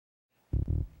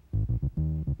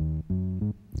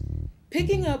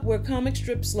Picking up where comic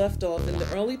strips left off in the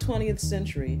early 20th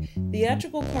century,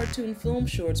 theatrical cartoon film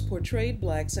shorts portrayed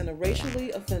blacks in a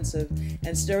racially offensive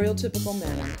and stereotypical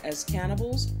manner as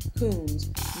cannibals, coons,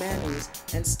 mammies,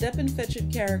 and Stepin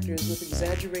Fetchit characters with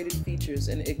exaggerated features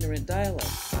and ignorant dialect.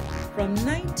 From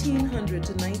 1900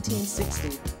 to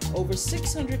 1960, over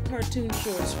 600 cartoon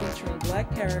shorts featuring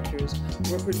black characters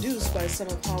were produced by some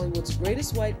of Hollywood's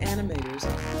greatest white animators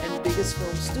and biggest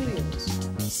film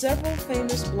studios. Several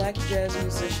famous black jazz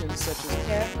musicians such as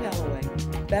Cab Calloway,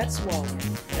 Fats Waller,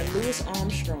 and Louis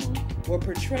Armstrong were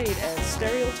portrayed as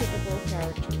stereotypical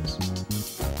characters.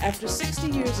 After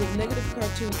 60 years of negative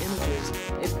cartoon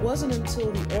images, it wasn't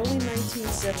until the early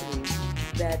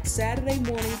 1970s that Saturday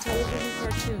morning television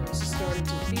cartoons started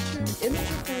to feature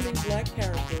image-affirming black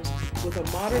characters with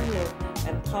a modern look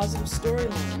and positive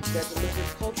storylines that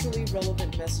delivered culturally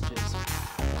relevant messages.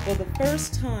 For the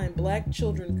first time, black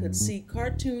children could see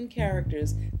cartoon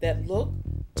characters that looked,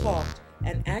 talked,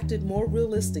 and acted more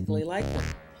realistically like them,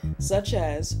 such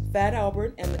as Fat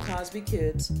Albert and the Cosby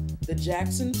Kids, the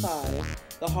Jackson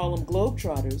 5, the Harlem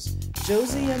Globetrotters,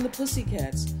 Josie and the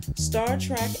Pussycats, Star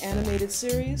Trek animated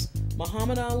series,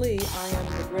 Muhammad Ali, I Am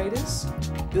the Greatest,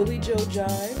 Billy Joe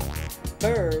Jive,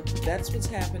 Bird, That's What's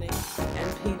Happening,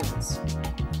 and Peanuts.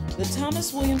 The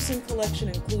Thomas-Williamson collection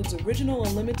includes original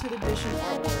and limited edition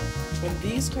artwork from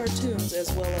these cartoons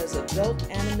as well as adult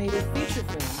animated feature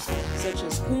films such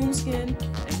as Coonskin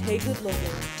and Hey Good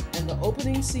Lookin' and the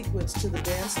opening sequence to the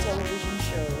dance television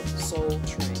show Soul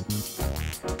Train.